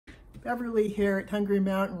Beverly here at Hungry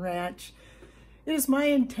Mountain Ranch. It is my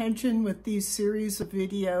intention with these series of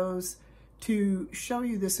videos to show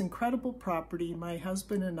you this incredible property my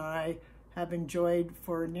husband and I have enjoyed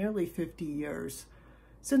for nearly 50 years.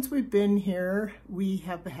 Since we've been here, we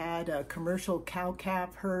have had a commercial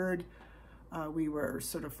cow-calf herd. We were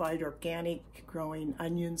certified organic, growing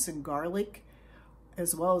onions and garlic,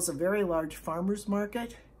 as well as a very large farmer's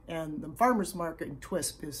market. And the farmer's market in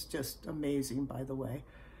Twisp is just amazing, by the way.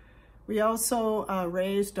 We also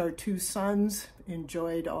raised our two sons,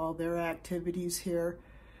 enjoyed all their activities here,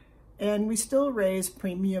 and we still raise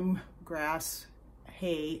premium grass,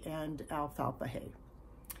 hay, and alfalfa hay.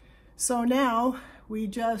 So now we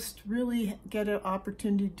just really get an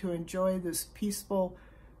opportunity to enjoy this peaceful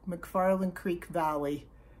McFarland Creek Valley.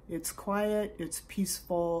 It's quiet, it's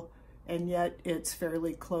peaceful, and yet it's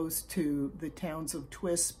fairly close to the towns of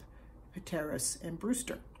Twisp, Pateros, and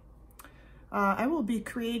Brewster. I will be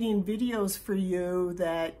creating videos for you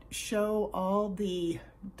that show all the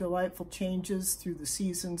delightful changes through the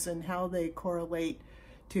seasons and how they correlate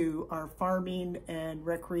to our farming and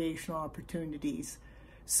recreational opportunities.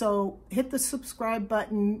 So hit the subscribe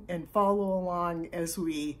button and follow along as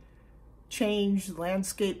we change,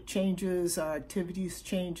 landscape changes, our activities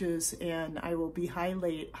changes, and I will be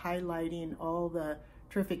highlighting all the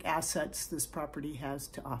terrific assets this property has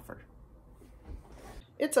to offer.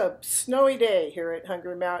 It's a snowy day here at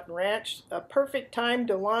Hungry Mountain Ranch, a perfect time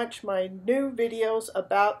to launch my new videos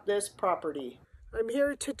about this property. I'm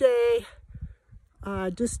here today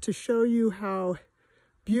just to show you how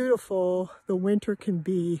beautiful the winter can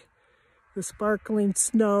be. The sparkling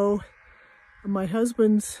snow. My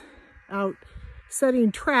husband's out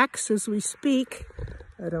setting tracks as we speak.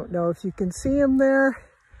 I don't know if you can see him there,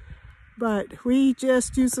 but we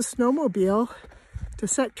just use a snowmobile to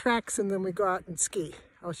set tracks and then we go out and ski.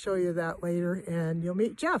 I'll show you that later and you'll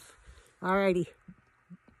meet Jeff. Alrighty.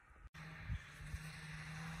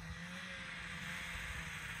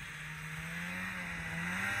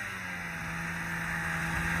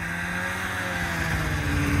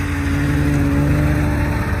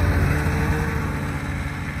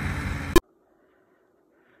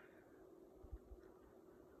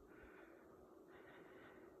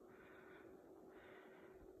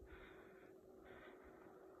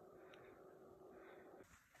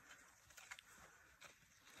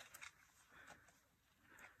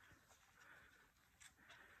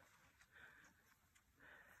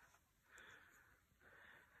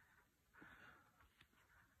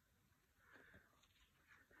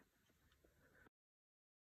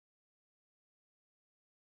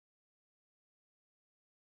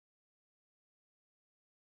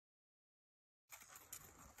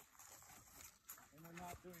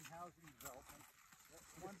 Not doing housing development.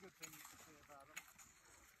 That's one good thing you can say about them.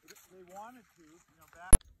 They wanted to,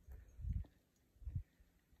 back.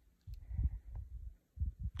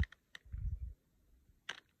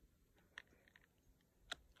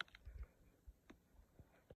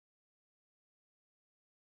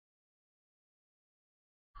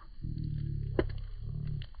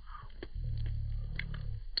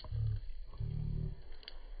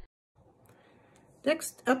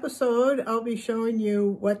 Next episode, I'll be showing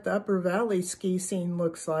you what the Upper Valley ski scene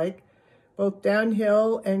looks like, both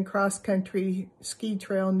downhill and cross-country ski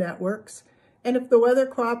trail networks. And if the weather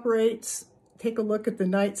cooperates, take a look at the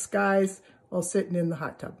night skies while sitting in the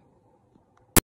hot tub.